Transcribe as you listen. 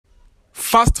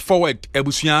Fast forward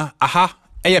ebusuya aha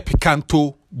eye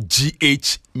Picanto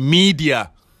GH Media.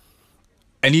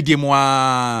 Any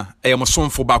demwa mo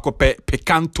sonfo ba ko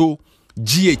Picanto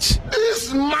GH.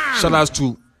 This man. Shout out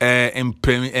to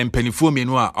empenifo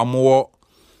menu a omo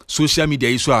social media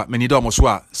iso a meni da omo so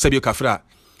a sebio kafra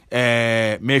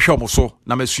me hwe omo so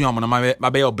na mesua omo na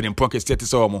mabe obrenpon ke state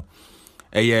so omo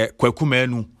kwaku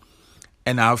manu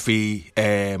ena afi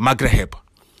magreheb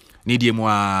ni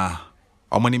demwa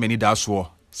omo ni meni da so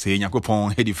se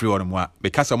yakopon headi free on mo a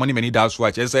because omo ni meni da so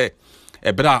a che se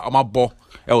ebra omo abo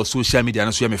e social media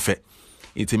no so ye me fe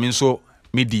itimi so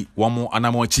midi womo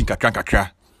anamo chi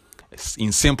kakra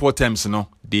in simple terms no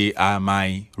they are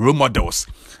my role models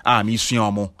me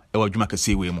suomo e wadwuma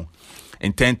kase we mu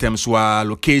in 10 terms wa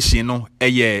location no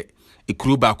eye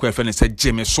ikuru ba ko efe ne se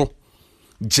jemeso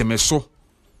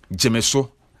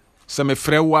se me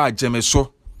frɛ wa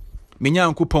jemeso menya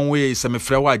nkopon we se me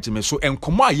frɛ wa jemeso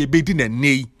enkomo a ye bedi na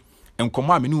nei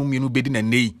enkomo a me no mienu bedi na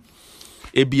nei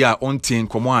ebia ontin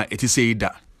enkomo a etise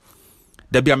ida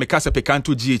da bia me kasa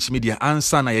Picanto GH Media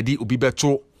ansa na yedi obi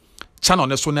beto channel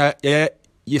ne so na ye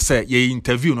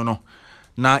interview no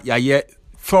na ye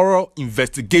thorough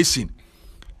investigation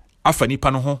afa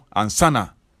nipa no ho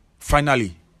ansana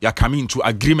finally ya come into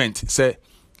agreement say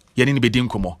ye ni bedi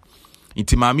nkomo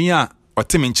intimami a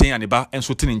oteme nchen aneba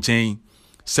enso tene nchen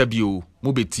sabio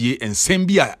mo betie ensem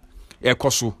bia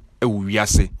ekoso ewu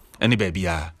wiase ene ba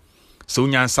bia so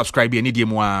nya subscribe ye ni die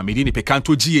mo a medi ni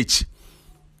Picanto GH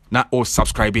na o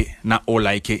subscribe na o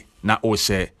like na o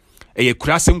share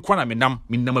kurase nkwa na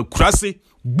menam akurase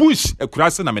bush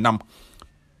akurase na menam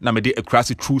na mede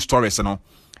akurase true stories no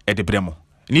de bremo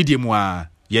ni die mu a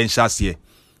ye nhase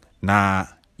na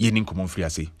ye ni nkomon free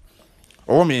ase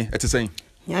o me etesen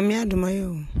nyame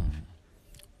adomayo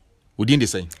odi ndi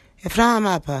sen efra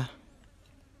mapa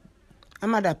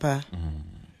amadapa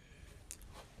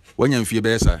wanya mfie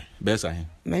besa he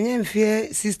manya mfie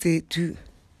 62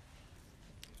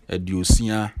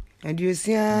 adiosia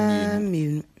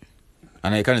mienu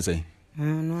ana e kan say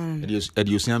no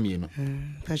adiosia mienu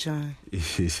pacha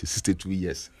 62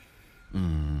 years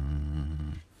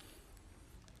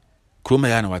kroma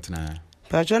ya na watna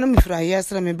pacha no me fra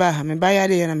yasra me ba ya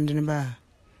de na me de ba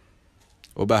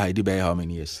oba haidi by how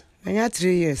many years manya 3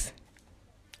 years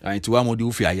anti wa modi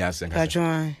ufi ayase nka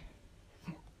pacha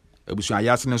ebusu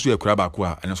ayase na so ekura ba ko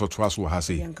a ene so to aso ha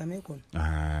sei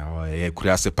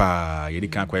ekura se pa yedi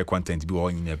kan kwa content bi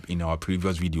in our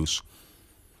previous videos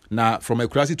na from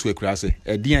ekurase to ekurase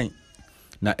edian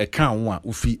na ekan wo a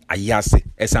ufi ayase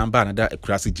esamba na da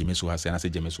ekurase jemeso ha se na se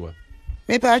jemeso ha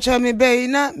me pacha me be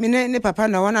na me ne papa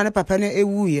na wona ne papa na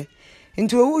ewuye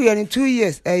nti owuye ni 2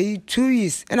 years 2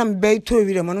 years na me be to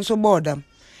wi mo no so boardam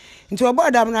nti o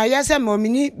boardam na ayase me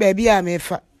omini baabi a me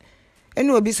fa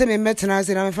ene obi se me metena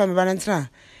se na me fa me ba na ntena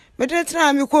me de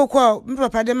tena me kokọ me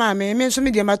papa de ma me nso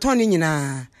me de ma ton ni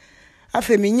nyina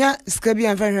afa me nya sika bi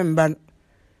anfa hwe mba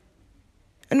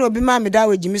ene obi ma me da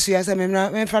waji mi so ya se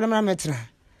me fa na metena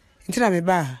ntina me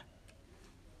ba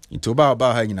into ba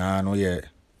ha nyina no ye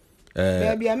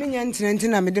baby a me nya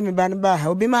ntina me de me ba no ba ha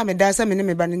obi ma me da se me ne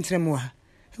me ba ntina mu ha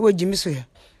e waji mi so ya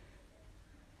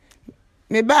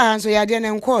me ba so ya de ne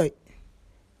nkoi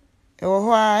e wo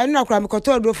ho a ene akura me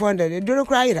koto do 400 do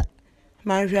kura ira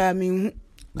man hwa me hu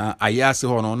na ayase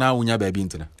ho no na wunya ba bi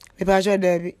ntina me ba jo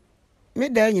da bi me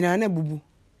da nyina na bubu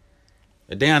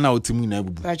den ana otimu na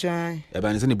bubu pacha e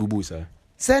ba ne se ne bubu sa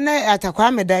se na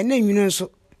atakwa me da na nwunu nso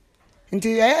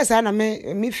nti ayasa na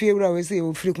me fie wura we se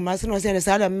o firi kuma se no se ne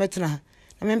sa da metena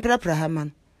na me prapra ha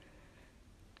man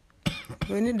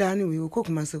we ni da ni we ko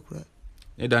kuma se kura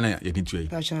e da na ye din tuai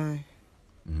pacha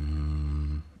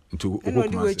nti o ko kuma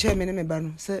kuma se che me ne me ba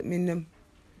no se me nem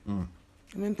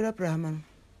me prapra ha man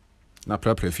na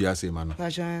prapra fie ase ma no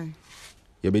pacha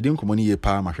ye bedin komo ni ye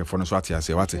pa mahwefo no so ate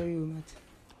ase wate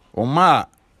o ma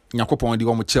nyakopon di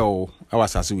wo mo cheo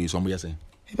awasase we so mo yese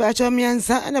pacha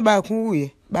miansa na ba ku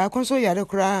wuye ba ku so yare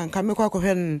kura nka me kwa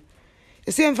hwen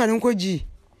ese mfa ne nkoji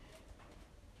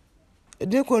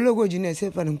de ko logo ji na ese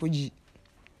mfa ne nkoji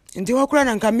nti wo kura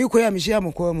na nka me ko ya mihia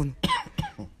mo ko mu no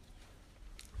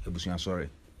ebusuan sorry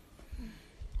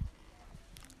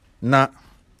na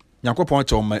nyakopon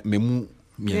cheo memu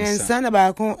miansa na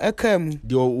ba ku ekamu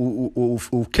di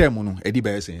o kemu no edi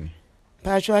ba ese ni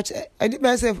pacha edi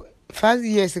ba ese 5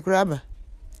 years kura ba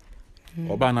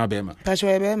oba na be ma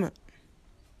pacha be ma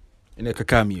ene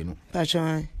kaka mienu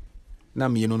pacha na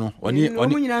mienu no oni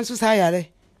nyina nso sa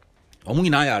yare omu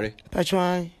nyina yare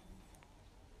pacha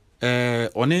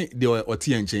oni de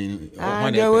oti enchen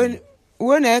o de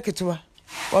wo na eketwa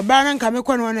oba na nka me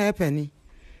kono na epani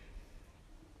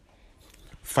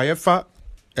fayefa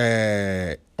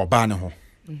oba ne ho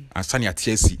ansane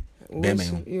atiasi be me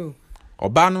ho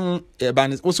oba no eba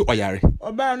ne wo so oyare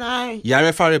oba na ai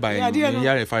yare fare ba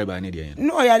yare fare ba ne de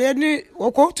no yare ni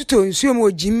woko tuto nsuo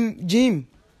mo jim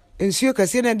nsuo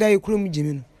kase na dai kurom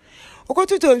jim no woko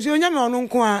tuto nsuo nya me ono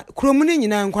nko a kurom ni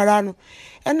nyina nkwara no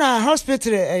na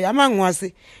hospital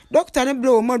amanwase doctor ne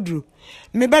blo maduro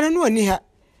me ba no ani ha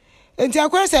enti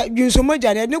akwese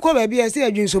dwunsomoja ne ko ba bia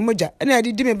se dwunsomoja na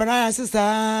adidi me bana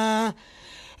asesa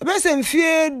be se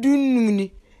mfie dunum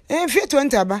ni mfie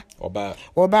 20 aba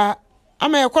oba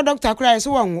ama yakọ doctor kra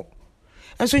so wanwo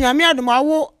enso nyame adom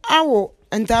awo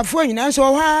ntafo nyina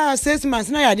so ha 6 months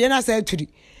na yade na sa aturi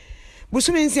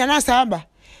busumi nsia na sa aba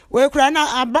we kra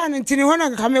na aba ntini ho na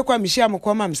kame kwa mihia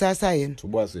mkoma msasa ye to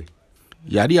boase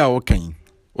yade a wo kan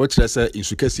o kire se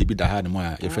insukasi bi da ha ne mo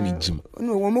a ye fa ne jim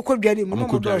no wo mo kodwade mo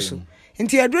mo doso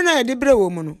nti aduro na yade bre wo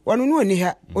mu no wono no oni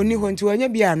ha oni ho nti wanya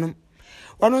bia no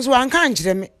wono so anka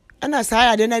nkire me ana sa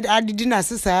yade na adidi na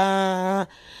sesa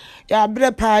ya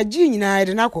bre paaji nyina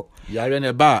yade nako yare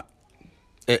ne ba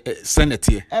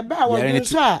senate ba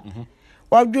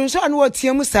wadwunso no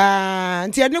wotiem saa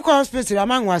nti yade ko hospital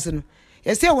amanwase no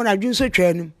yese wo na dwunso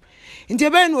twanum nti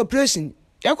ebe no operation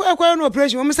yakwa no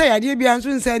operation wo msa yade bia nso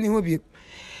nsa ni ho bi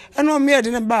eno me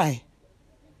yade ne bai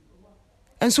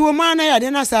enso wo ma na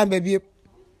yade na sa ba bi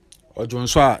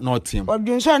odwunso a na otiem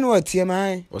odwunso na otiem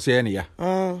ai o se ne ya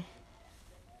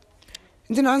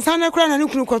nti na nsa na kra na ne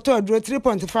kunu kwoto aduro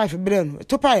 3.5 bre no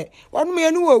to pae wonu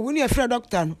me no wo ni afra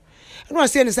doctor no no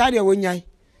se ne sa de wonyai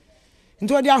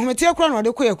nti odi ahomete kra na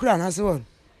ode ko yakura na se won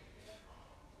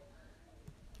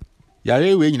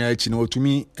yare we nyina achi na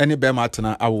otumi ene be ma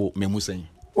tena awo memusen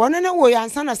wonu ne wo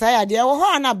yansa na sa yade wo ho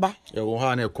anaba wo ho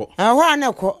aneko ho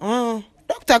aneko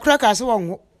doctor kra ka se won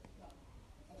ho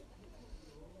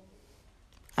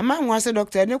ama nwase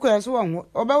doctor ne ko ya se won ho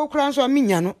obewu kra nso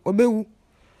minya no obewu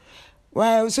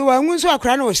wa so wa ngun so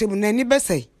akra na wo shebu na ni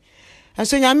besai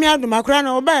aso nyame adom akra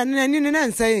na oba na ni na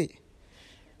nsai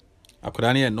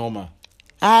akra na normal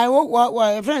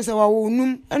wa friends wa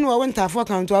wonum ene wa wentafo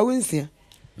account wa wensia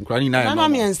akra ni na na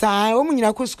me nsa wo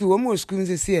munyina ko school wo mo school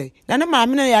nsesi ai na ne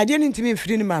maame na ya de ni ntimi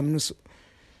mfiri ni maame no so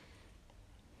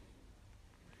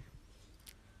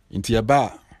inti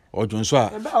eba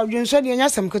odwonso de nya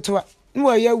sam ketwa ni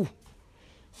wa yawu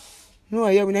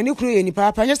na ni kunu ye ni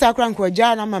papa nya sa akra nko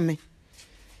ja na mame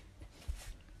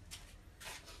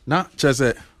na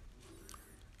chese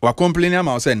wa complain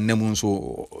ama o se nnemu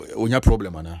nso onya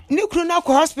problem ana ni kunu na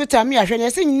ko hospital me ahwe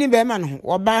ne se nyini be ma no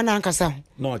oba na ankasa ho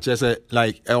no chese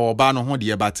like oba no ho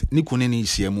de but ni kunu ni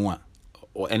hyiamu a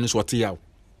eno so te yawo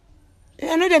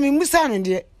eno de mi musa no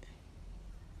de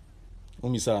o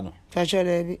misa no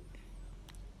pachole bi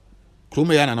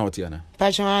kroma ya na ote ana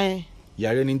pachole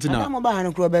yare ni ntina mo ba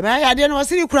han kro be ma ya de no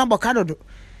wasiri kura boka dodo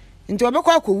nti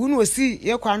obekwa akowu no osi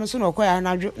ye kwa no so no kwa ya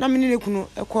na dwo na menene kunu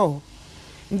ekwo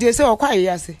nti se okwa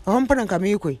ye ase ho mpana nka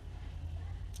me ekoi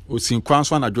osi kwa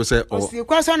so na dwo se osi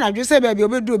kwa so na dwo se ba bi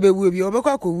obedu obewu bi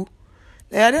obekwa akowu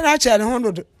na ya de na acha ne ho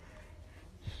dodo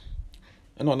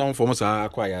eno na mfo sa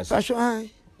akwa ya ase pasho ai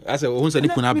ase o hunsa ni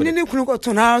kunu abre menene kunu ko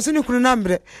to na so ni kunu na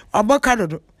mbre aboka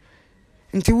dodo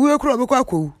nti wu ekura obekwa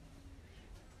akowu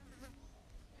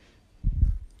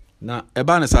na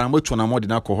eba ne sa mo na modi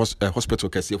na ko hospital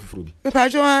kase fufuru bi me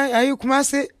pajo ayi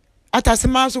kumase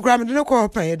atasema so kura me de ko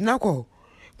hopa na ko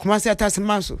kumase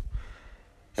atasema so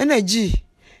ena ji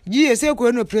ese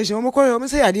ko no operation mo ko mo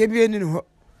se yade bi eni no ho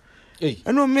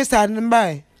eno me sa ne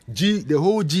bai ji the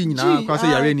whole ji na kwa se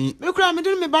yare ni me kura me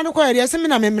de me ba no ko yare se me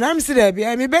na me mra me se da bi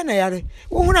me be na yare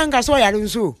wo huna nka so yare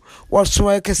nso wo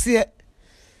so kase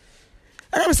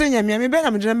ana me se nya me be na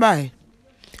me de bai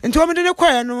nti o me de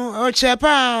kwa no o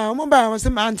chepa o mo ba o se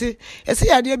manti ese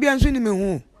yade bi anso ni me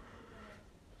hu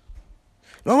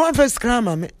no one first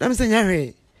crama me na me se nya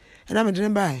hwe na me de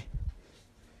bai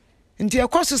nti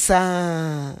ekoso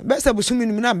saa besa busumi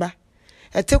ni namba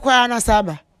etekwa na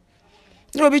saba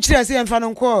no bi kire ase emfa no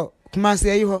nko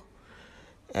kumase ayi ho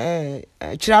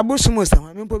kire abusumo sa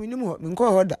me mpo minim ho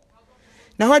nko ho da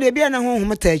na ho de bia na ho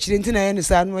hom ta kire nti na ye ne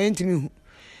sa no ye ntimi hu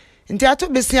nti ato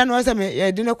besia no asa me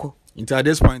ye de ne ko nti at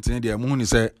this point in there mu ni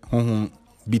se honhom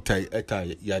bitai eta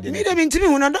ya de mi de mi ntimi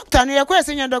hu na doctor no ye ko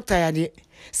ese nya doctor ya de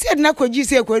se de na ko ji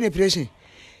se ko ne operation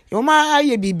yo ma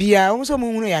aye bibia o so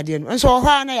mu hu ya de no nso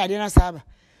ho na ya de na saba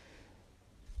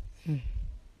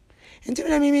nti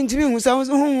na mi ntimi hu sa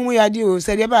hu ya de o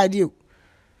se de ba de o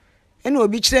ene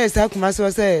obi kire sa kuma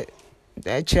se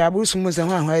kire abusum se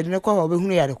ho ahwa de ne ko ho be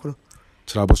hu ya de kro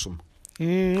kire abusum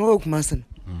o kuma se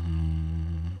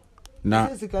na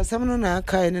sika samno na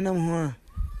kai ne nam ho a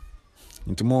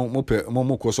nti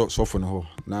mo ko so fo no ho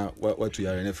na watu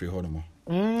yare na free ho no mo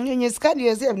nye sika de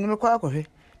ese ne ko akɔhwe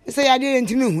say yade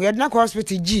ntimi hu yade na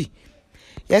hospital G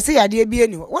yesi yade bi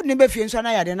eni wo ne be fie nso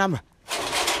na yade number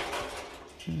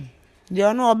de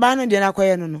ono oba no de na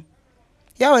koye no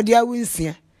ya wade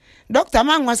awunsia doctor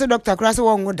man wase doctor kura se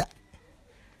wo ngoda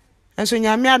enso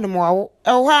nyame adom wawo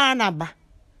ehwo na ba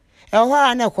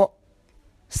ehwo na ekọ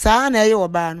saa na eye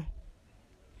oba no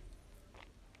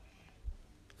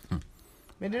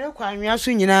medere kwa anwia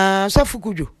so nyina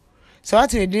safukudwo so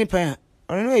atene din pan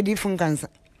ono no edi fun kansa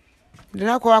de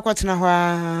na kwa akwatena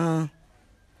hwa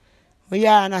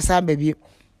oya na sa babie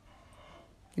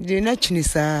de na chini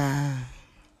saa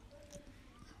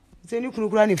seni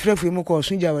kunukura ni frefre mu ko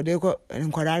sunja wade ko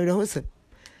nkwara awre hosem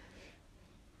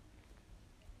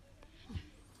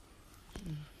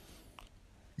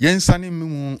yensane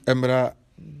mu emra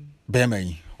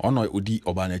beman ono odi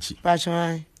oba na chi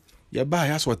pachwan ye ba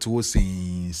ya so to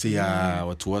sin se ya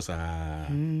wato sa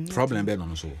problem be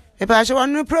no so e pachwan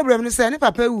no problem no se ne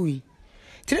papa wi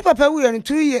tiri papa wi no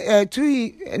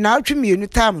 2 na atwemienu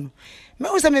tam no me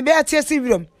wo se me be atia si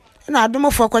wirom na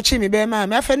adomofo kwachi me be ma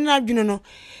me afa ni adwunu no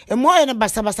emo ye ne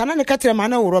basabasa na ne katere ma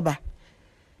na woroba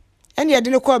ene ye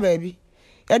de ne ko baabi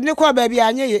ye de ne ko baabi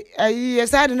anye ye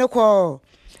sa de ne ko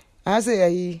ase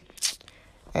ayi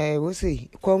wo se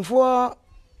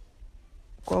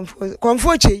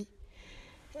komfo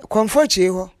chei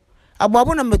ho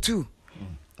agbabo number 2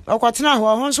 okwatena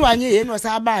ho nso anye ye no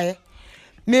sa baaye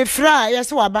me fra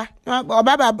yes waba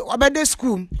oba de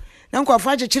school na nkofo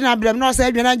achechi na abrem na osa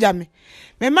adwena jame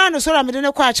me ma no so ra me de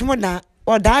ne kwa achemo na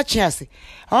oda achi ase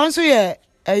onso ye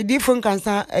di fun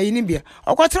kansa ni bia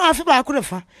okwatena afi ba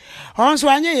akurefa onso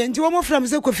anye ye nti wo mo fra me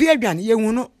se kofi adwan ye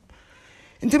hu no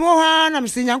nti mo ha na me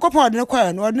se nyankopon ode ne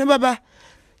kwa no ode ne baba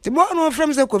nti mo no fra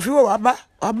me se kofi wo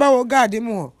aba wo gade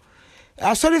mo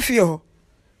asori fie ho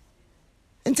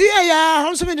nti ya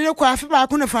onso me de ne kwa afi ba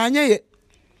akurefa anye ye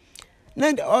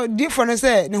na di fo no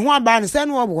se ne ho aba no se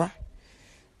no oboa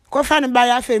ko fa ne ba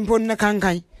ya fe mpo ne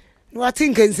kankan no ati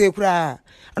nkense kura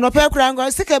ano pa kura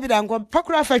ngo sika bi da ngo pa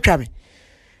kura fa twa me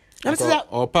na se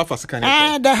o pa fa sika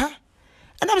ne da ha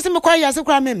ana se me kwa ya se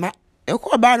kura me ma e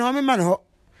ko ba no me ma no ho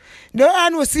de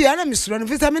anu si ana me suro no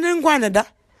fisa me ne nkwa ne da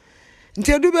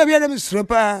nti edu ba bi ana me suro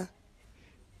pa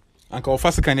anka o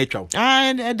fa sika ne twa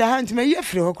da ha nti me ye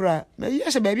firi ho kura me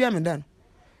ye se ba bi am da no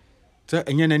te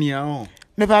enye nani a ho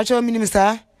me pa cho minim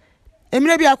sa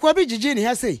emire bi akwa bi jiji ne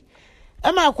ha sei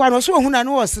ema akwa no so ohuna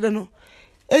no wosere no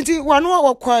enti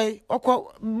wano okoi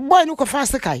boy no ko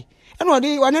fast kai eno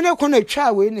odi wanene ko na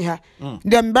twa we ni ha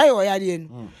dem bai o yare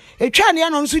no etwa ne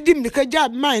no nso dim ne ka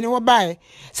jab mine wo bai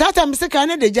sata msika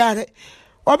ne de jare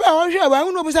oba o hwe wa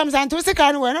unu busam santo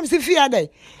sika ne we na msi fi adai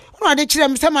no ade kire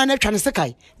msama na twa ne sika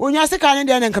onya sika ne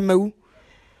de na nka mawu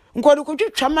nkodo ko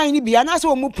twa mine bia na so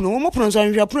wo mupuno so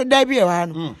nhwe puno da bi e wa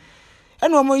no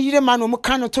eno mo yire ma no mo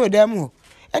ka no to da mu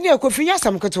ene ekofinya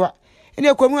sam ketwa ene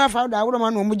ekomu afa da awro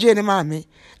ma no mo je ne ma me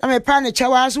na me pa ne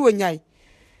chewa so wonyai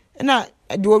na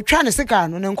de otwa ne sika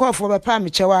no ne nkofo be pa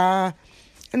me chewa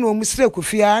ene o musire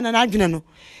kofia na adwene no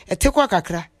etekwa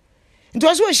kakra nti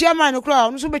o so ohia ma no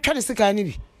kro no so betwa ne sika ne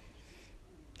bi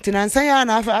tinansan ya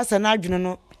na afa asa na adwene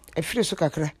no efire so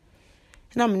kakra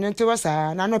na me nte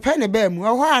wasa na no pa ne ba mu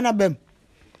ho ana ba mu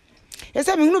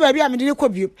yesa me hunu ba bi a me de ko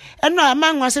bi eno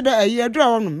amanwa se do ayi adura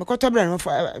wo no me koto bra no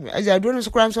aja adura no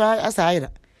so kra so asa ayira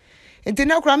nti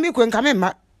na kra me ko nka me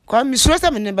ma kwa mi suro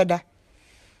se me ne beda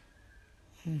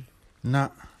na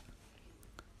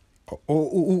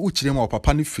o chire ma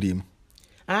papa ne firim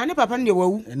ne papa ne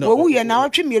wawu ye na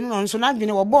otwe mienu no nso na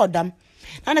adwene wo bodam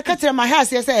na ne katere ma ha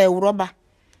se e wroba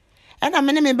na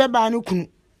me ne me beba no kunu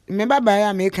me baba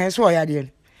ya me kan so oyade no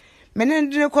me ne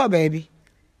ndire ko baabi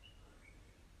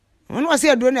ono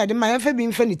wase aduro na de ma ya fa bi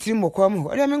mfa ne tiri mokọ mo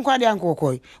o de me nkwa de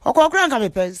ankokọ okokora nka me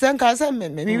pe se nka se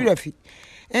me wira fi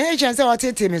chance wa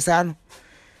tete me sa no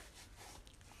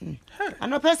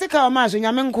ano pese ka o ma so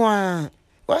nyame nko a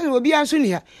won obi anso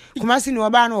ni ha kuma si ni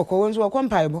oba na okọ won so okọ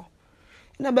mpaebo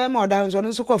na ba ma oda nso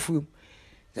no so kofu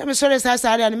se me sore sa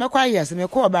sa ne me kwa yes me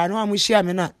ko oba na wa mu hia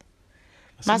me na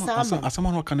masa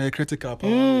asama no kana critical pa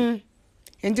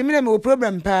enti me me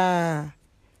problem pa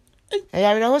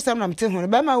ya wira ho sam na mte ho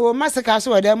ba ma wo masaka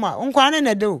so oda mu a nkwa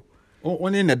ne de o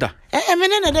oni ne da me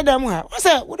ne de da mu ha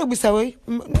wasa wo de busa we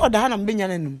no oda ha na mbenya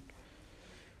nanum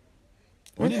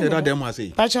oni ne da dem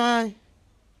ase pachan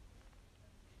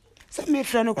se me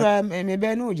fra no kra me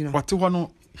be no ogina what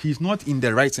no he's not in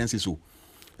the right senses so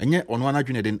enye ono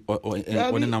anadwene den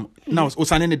oni nam now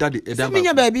osane ne da de da ba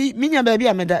minya baabi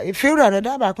a me da e fewura no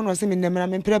da ba ko no se me nemra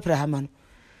me prepare ha ma no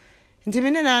nti me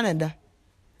ne na da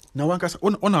na wankasa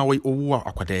ona we owu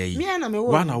akwada yi me na me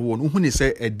wo na wo no hu ne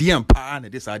se edian pa na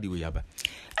de sa de we yaba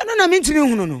ana na me ntimi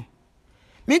hu no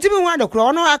Me to be one the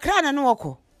crown or a crown and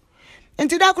walk. And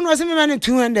to that was a man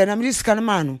 200 and this kind of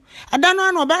man. I don't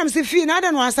know about him, see, I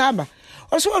don't know Saba.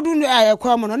 Also, I do I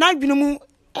common or not be no more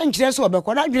anxious or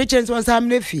because I be a chance was some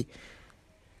leffy.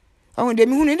 Oh, the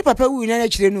moon in the papa will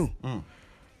actually know.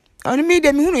 Only me,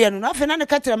 the moon, and nothing on the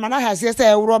Catamana has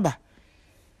yesterday, robber.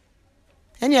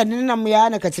 And yet, none me are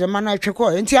a Catamana choco,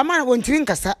 and Tiaman won't drink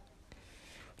a sa.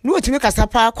 No to make a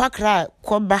sapa, quack,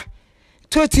 quabba,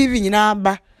 2 TV in our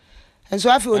bar. And so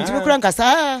I feel to make crank a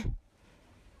sa.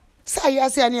 Say, I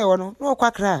say, no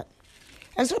quack.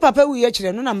 And so papa will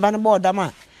actually no number board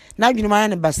dama. Now you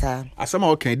mind a bazaar. I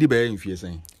somehow can't debate in fear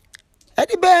saying.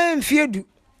 Eddie Bear in fear do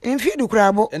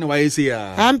crabble. Anyway, see,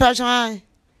 I'm passion.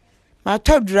 My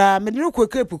top dra, made no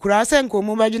quick crass and come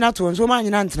over Janato, so man,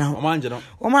 now.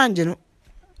 O man,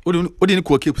 wouldn't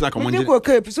cook keep like a money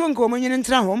cook, so come in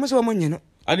town, almost a money.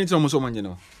 I didn't almost a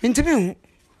money. Into me.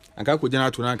 And I could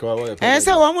not to rank. And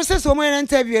so almost says so many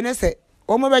interview and I say,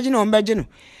 O my Bagino, Bagino.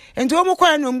 And to almost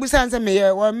quite no busanza me,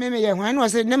 or maybe when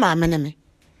was it, no mamma enemy.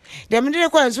 The middle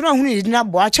quite so long who did not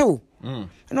watch you. And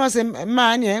was a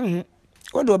man,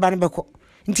 what do a banabako?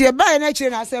 Until a by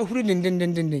nature, I say, who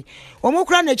didn't. Or more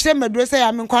crown a chamber dress, I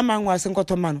am in common was in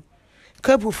Cotomano.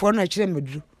 Couple for a chamber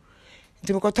drew.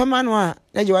 Into Cotomano,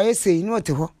 that you are saying, no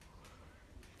to her.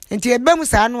 Until a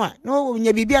Bemusanwa, no, when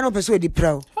you be an persuaded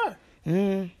proud.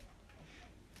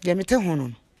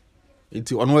 Yamita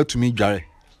it's on way to me, Jarry.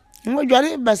 What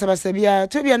Jarry Bassabasabia,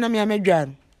 to be an Amia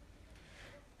Jan.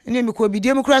 And then we could be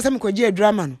Democrats and could get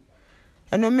drama.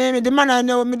 And no man, the man I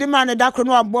know, me the man a dark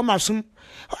no bomb assume.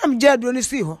 I'm dead when you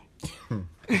see her.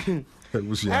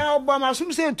 I'll bomb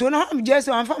assume say to no, I'm just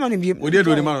on family. We did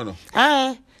do the man.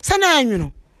 Ah, Sana, you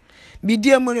know. Be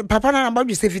dear money, Papa and about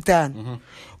you safe time.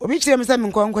 Or which them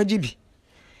some conquer Jibby.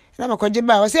 And I'm a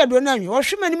conjiba, I said, don't know you, or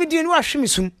she may be doing wash me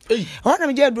soon. What am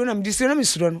I doing? I'm discerning,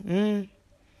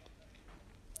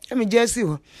 let me just see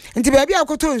her. And to baby, I'll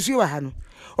go to you, Hano.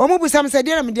 Or maybe some said,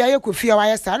 dear, I'm dear, could fear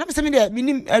I stand. I'm saying that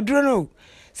meaning I don't know.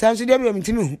 Sounds to them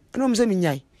to me. And I'm saying,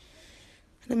 yay.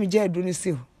 Let me just do this.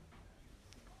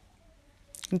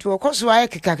 Into a course, why I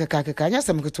can yes,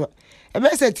 I'm good to a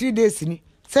best 3 days in it.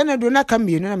 Send do not come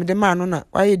in, and I'm the man on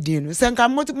why you didn't. Send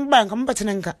come multiple bank, I'm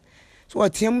buttoning. So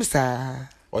what Tim, sir?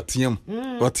 What Tim?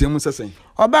 What Tim was saying?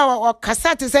 Or Bow or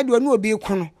Cassette said you will be a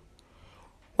corner.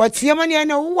 What Tim and I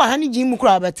know what honey Jim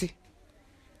Crabati.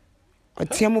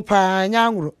 What Tim pa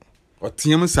Yangro. What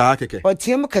Tim Sake? What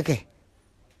Tim Kake?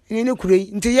 In a cree,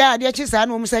 into ya, dear Chisa,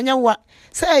 no Messanya what?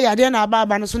 Say, I didn't about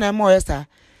Banasuna more, sir.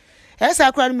 As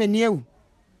I cried me near.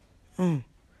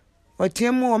 What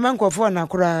Tim or Manco for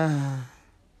Nakura?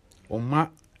 Oh, ma,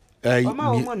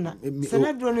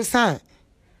 Senadron, sir.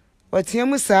 What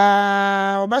Tim was, or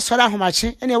Basara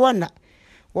Homachi, and a wonder.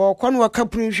 Or Conway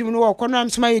Company, you know, or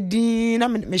Conrams my dean,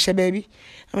 I'm Misha baby.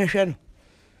 I'm a shadow.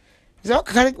 So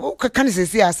can I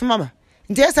say, yes, mamma?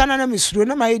 And yes, I know Miss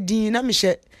Runa, my dean, I'm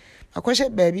Misha. A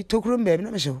question, baby, took room, baby,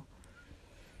 I'm sure.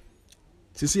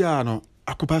 Siciano,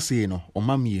 Acopasi, no, or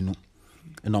mammy, no,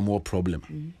 and no more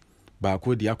problem. But I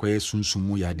could the acquire soon,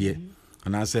 ya dear.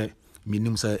 And I say,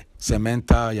 minimum say,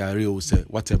 Samantha, ya real, say,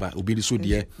 whatever, obedi so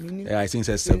dear. I think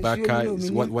says,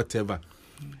 Sabaka, whatever.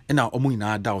 And now,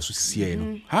 Omuna doubts to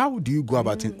see. How do you go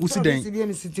about it? Who's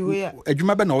the a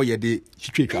remember no, ye de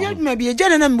chick. Maybe a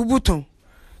gentleman button.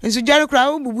 And so Jerry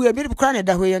Crow will be a bit of crying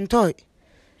that way and toy.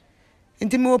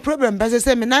 Into more problem, but I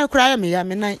say, me now cry me, I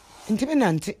mean,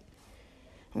 intimidante.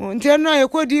 Until now, I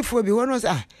could do for be one was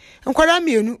I. And quite a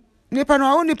mean, Nipa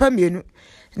no only pamino.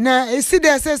 Na see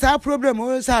there says our problem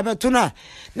was have tuna.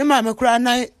 No mamma cry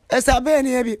night as a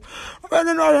benny heavy. I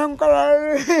don't know, uncle.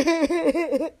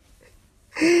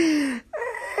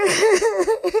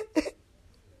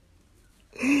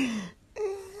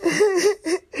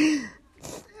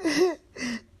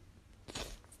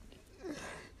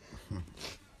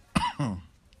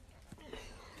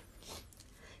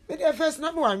 The first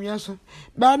number 1 year so,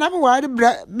 but number one,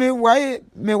 me why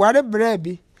the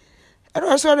bread. And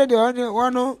also the only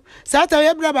one, Saturday,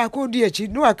 I could dear,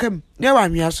 no, I come, no,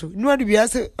 I'm yasso, no, to be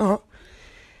as oh.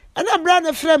 And I'm brand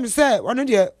of flame, sir, one of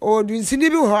the old Cindy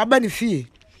or Abani fee.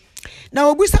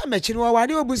 Now, we start matching or why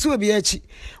do we so be a cheat?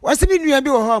 What's the meaning of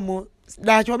your home?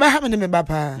 That you're having me,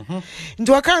 papa.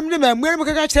 Into a calm name, where we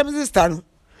can catch them this time.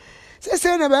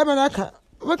 Say, no, Babanaka,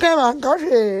 what can I got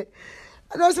here?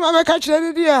 And also, I catch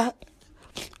any dear.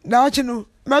 Now, you know,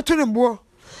 Martin and Boar.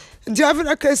 And you have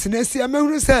a case in a sea, I'm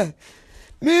going to say.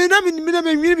 Me, I'm in the middle of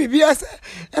me, be as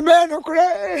a man who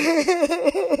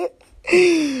cry.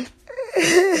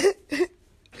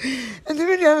 And the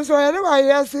video, so I know I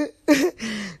ask it.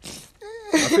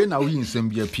 I feel now in some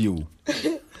be a pew.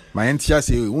 my entia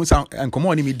say won san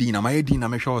enkomo ni me din na my din na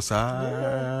me hwe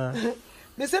sa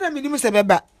me say na me nim se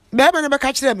beba na be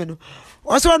ka kire me no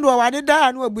o so ndo wa de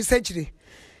da na obusa kire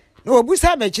na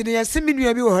obusa ma kire ya se me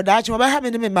nua bi wo da chi wo ba ha me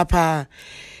ne me mapa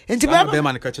enti beba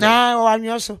na o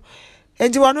anyo so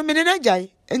enti wono me ne na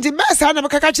jai enti me sa na me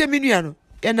ka kire me nua no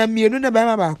ya na mienu na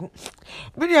beba ba ko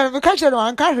me nua me ka kire no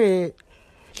an ka hwe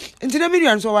enti na me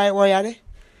nua so wo yare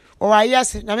wo wa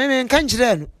yase na me kan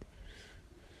kire no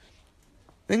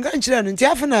ngan kire no nti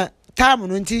afuna tam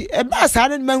no nti e ba sa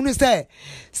na ma hunu se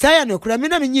ya no kura me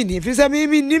na me nyini fi se me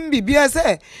nim bibia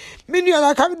se me nua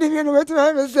na kam de me no wetu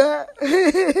me se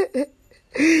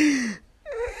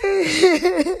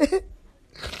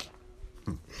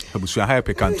abusu ha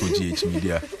pekanto GH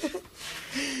media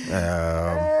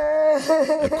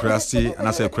kurasi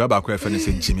anase kura ba kura fe ne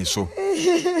se Jimmy so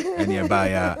ene e ba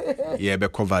ya ye be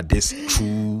cover this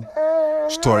true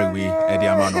story we e di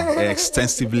amano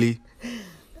extensively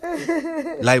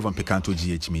live on Pekanto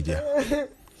GH Media.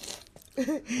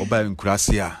 Oba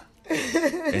nkurase a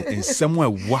ensem a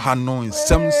wa no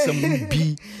ensem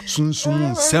bi sunsum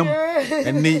ensem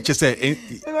ene che se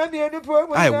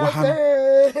ai wa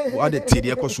wa de tedi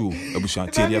ekoso abusuan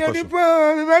tedi ekoso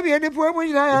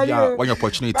ya one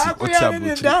opportunity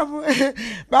otiabuti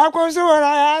ba ko so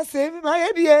wora ya se ma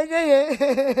ye bi enye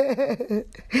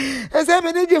ese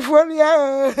me ni jifu mi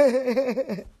ya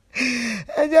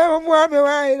eje mo mo me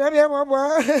wa ina me mo mo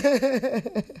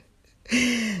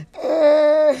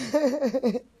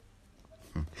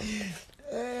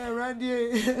Randy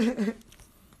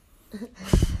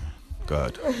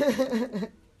God.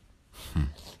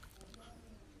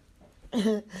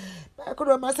 I could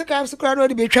have massacred Scrano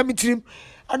to be trim.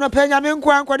 I know Penya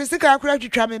Menquan, what is the car crack to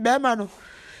tram in Bermano.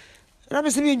 And I'm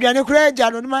seeing Johnny Craig,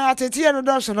 John, my attitude and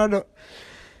Dawson.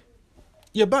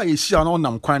 Ye ba ye shi ana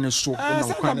onam kwan ne so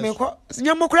onam kwan ne so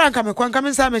nyamo kra nka me kwan ka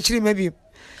me sa me chiri ma bi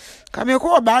ka me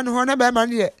ko ba no ho na ba ma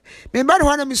ne me ba no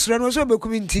ho na me sura no so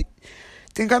bekumi nti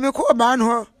tin ka me ko ba no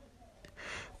ho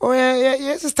o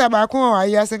ye sister ba ko wa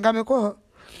ya sen ka me ko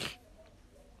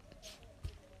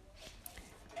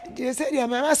je se dia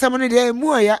me masam no dia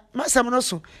mu ya masam no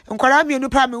so nkwara me nu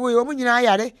pa me wo yo mu nyina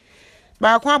ayare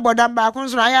ba ko abodam ba ko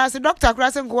so aya se doctor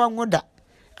kra se nko wa ngoda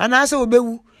ana se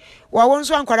obewu wa won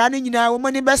so ankwara ne nyina wo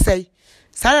mani besai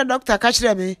sare doctor ka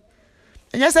kire me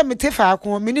enya se mete fa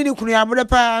ko me ni kunu ya bode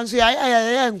pa nso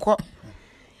ya enko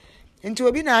nti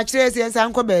obi na kire se ensa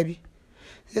anko baabi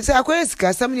se akoye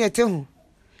sika sam ne ete hu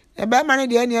e ba ma ne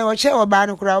de ne wo che wo ba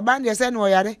no kura wo ba ne se ne wo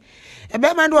yare e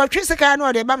ba ma de wo twe sika na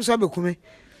wo de ba mso bekume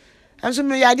anso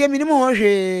me ya de me ni mo ho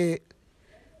hwe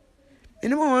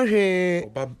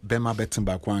oba be ma betin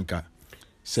ba ko anka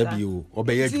Sabio,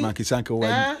 obey Edma Kisanka,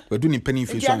 we're doing penny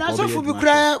fish. Sofu bi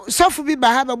kura, sofu bi ba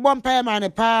ha be bom pa ma ne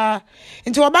pa.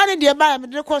 Nti oba ne de ba me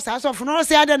de course asofu no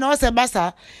se ade no se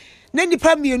basa. Na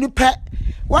nipa mienu pa.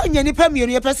 Wa nya nipa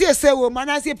mienu ye pese ese wo ma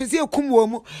na se pese ekum wo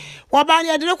mu. Wa ba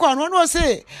ne de ko no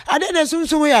se ade na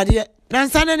sunsun ya de. Na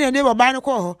nsa ne ne ba ba ne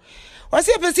ko ho. Wa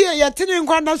se pese ya tini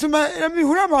nkwa na so ma mi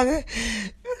hura ma ne.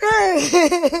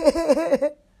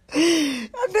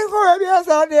 Ande ko bi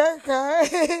asa de ka.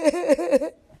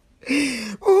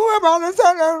 Uwa ba na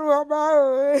sala ruwa ba.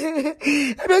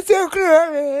 Ebe se kru.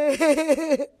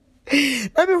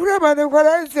 Ebe hura ba ne ko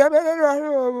la se be le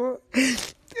ruwa.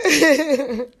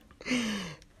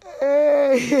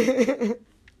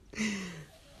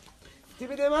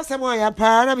 Tibi de ma samo ya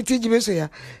pa na mi tiji me so ya.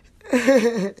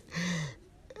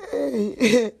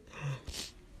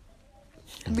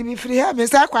 Dimi free ha me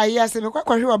sa kwa ya se me kwa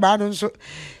hwe oba no nso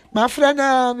ma fra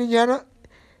na me nya no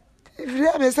free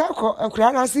ha me sa kwa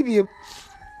akura na sibie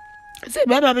se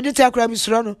be ma me de ta akura mi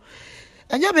suro no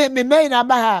anya me me na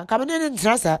ba ha ka me ne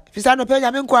ntrasa fi sa no pe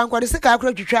nya me nkwa de se ka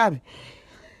akura twitwa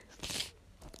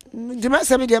me dima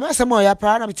se me de ma se mo ya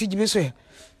pa na me tiji me so ya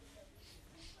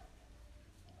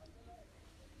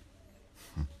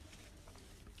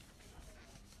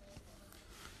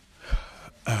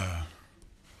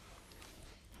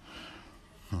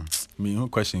me who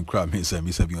question crowd me say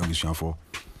be on for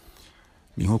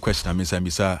me who question me say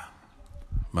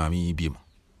mami bi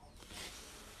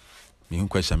me who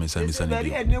question me say ne bi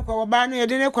e ko oba no ye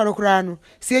de ne korokora no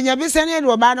se enya bi se ne de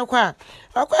oba no kwa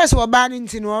akwa se oba no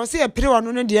nti no se e pire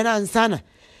wono no de na ansana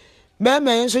be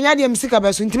me nso nya de msika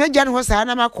ba so ntime gya ne ho saa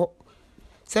na makọ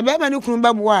se be me ne kunu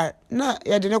ba bo a na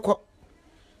ye de ne ko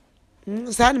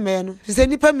saa ne me no se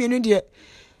nipa mienu de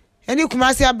eni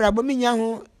kumasi abrabo minya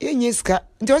ho yenye sika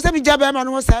nti wose bi jabe ma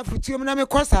no ho saa futuom na me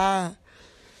kosa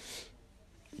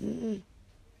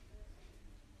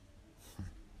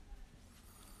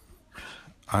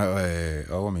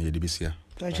awo me yedi bisia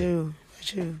acheyo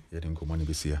yedi nkomo ni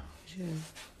bisia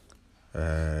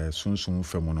sunsun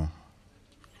fam no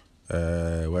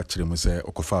wakyere mu sɛ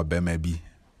okofa bɛma bi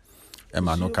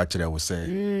ɛma no ka kyerɛ wo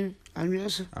sɛ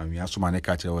anwia so ma ne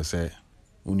ka kyerɛ wo sɛ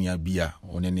unia bia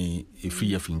one ne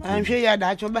efi afinku anhwe ya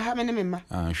da cho be ha me ne mema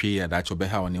anhwe ya da cho be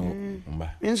ha one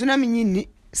mba nso na menyi ni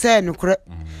sɛ no korɛ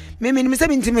me me sɛ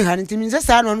bintimi ha ntimi sɛ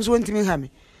saa no nso ntimi ha me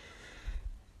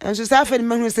nso saa fa ne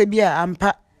mahu sɛ bia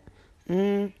ampa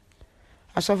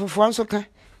asofofo nso ka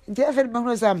nti afa ne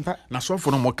mahu sɛ ampa na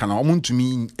sofo no mo kana o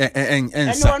ntumi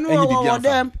ensa enyi bibia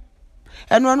fa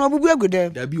ɛno no obubu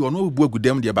agudam da bi ono obubu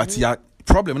agudam de batia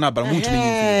problem na ba mo ntumi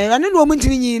nyi ɛno no mo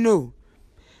ntimi nyi no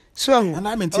so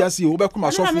ana menti ase o be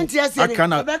kuma sofo aka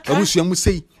na abusua mu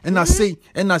sei na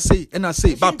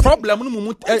sei but problem no mu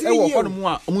wo ho no mu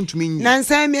a o ntumi nyi na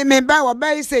nsan me ba wo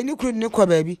ba yi sei ni kuru ni kɔ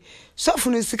baabi sofo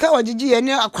no sika wagigi ye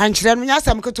ne akwankyerɛ no nya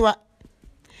asam ketewa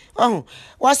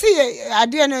wasi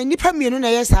ade na nipa mienu na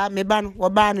yɛ saa me ba no wo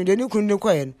ba no de ni kuru ni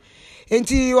kɔ ye no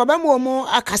enti wo ba mo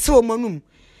akase wo manum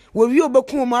wo wi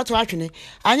obeku mo ato atwene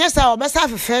anya saa wo ba sa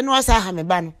afefe no asa ha me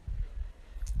ba no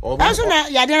aso na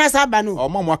yade na sa ba no o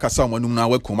mo akasa mo anum na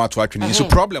waku mo ato atwene so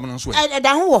problem no so e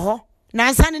da ho wo ho na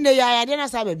nsa ne ne yade na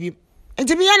sa ba bi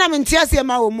enti me ya na me ntiase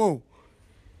ma wo mo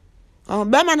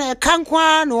ba ma na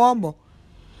kankwa na wo bo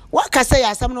wakasa ya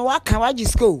asam no waka waji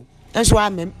school enso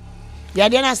amem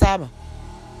yade na sa ba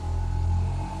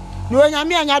no nya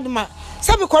me anya duma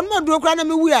sabi kon ma duro kra na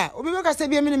me wu a obi be kasa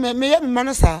bi me ye me ma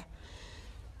no sa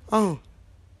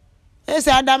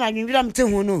ese adam adwinwira mte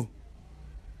ho no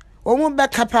omu be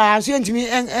kapa so ntimi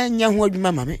enya ho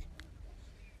adwuma ma me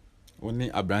oni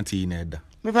abranti na eda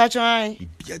me pa chwan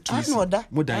bibia tu oda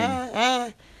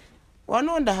modan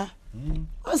wono da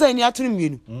o say ni atunu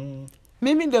mienu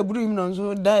mimi da buru mi no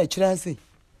nso da akira ase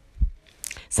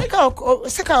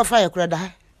seka ofa yakura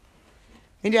da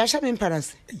me dia sha me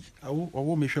parase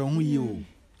awo me hwe ho yi o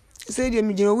se dia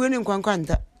mi gina we ni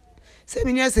nkwankwanta se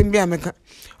mi ni asem bia meka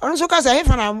ono so ka sa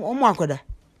hefa na omo akoda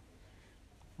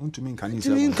untumi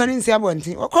nkanisi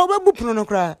abonti okọ obebu puno no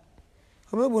kra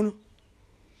obebu no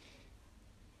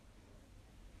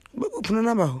obebu puno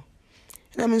na ba ho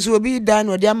na me so obi da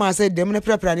no de ama se dem na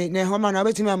prapra ne ho ma na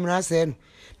obetimi amuna ase no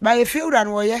ba e fiura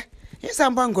no ye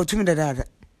yesampa nkotumi dada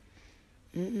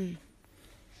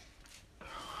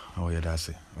ye da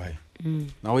se vai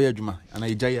na wo ye adwuma ana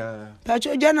ijaya pa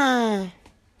cho jana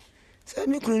se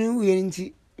mi kunu ni wuye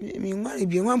nti mi ngare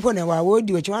bi nwa na wa wo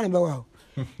di we chwa ne ba wa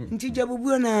nti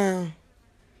jabubu na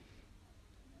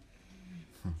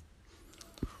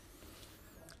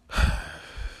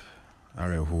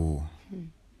areho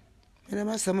ena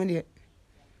masamo de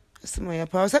asimo ya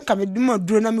pa osan ka me duma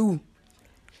duro na me wu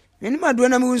eni ma duro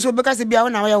na me wu so be ka se bia wo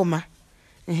na wo ya wo ma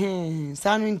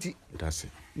sanu nti that's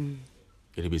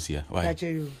it besia why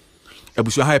acheyo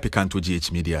abusu ha epikanto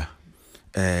GH media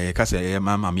kasa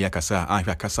mama me kasa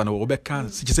ahwa kasa no wo be ka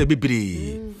se se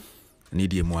bebre ni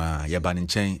die mu a ye ba ne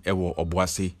nchen ewo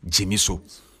oboase jimiso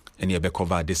ene ye be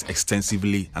cover this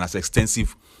extensively and as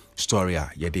extensive story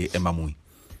a ye de emamu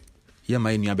ye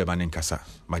ma enu abeba ne nkasa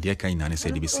ma de kan ina ne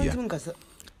se de besia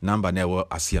number na ewo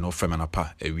asia no frame na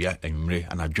pa ewia enwre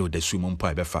anadwo da su mu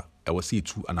mpa ebefa ewo se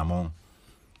 2 anamon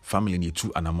family ni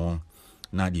 2 anamon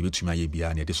na de betuma ye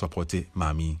bia na de support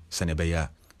mami se ne be ya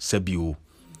sabio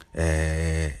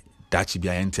dachi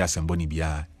bia enti asembo ni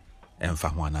bia emfa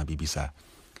ho ana bibisa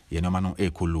ye no ma no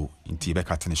ekolo nti be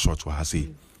katene short wa hase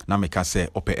na meka se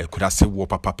ope ekurase wo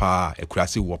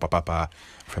papa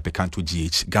Frepekanto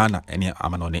GH Ghana ene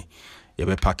amanone ye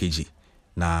be package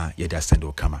na ye da send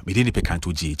o kama me dey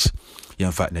Pekanto GH ye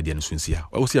mfa na de no sunsia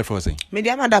o si afro sen me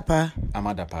dey amadapa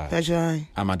pajoy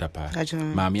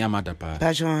mami amadapa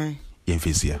pajoy ye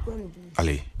mfisia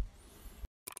ale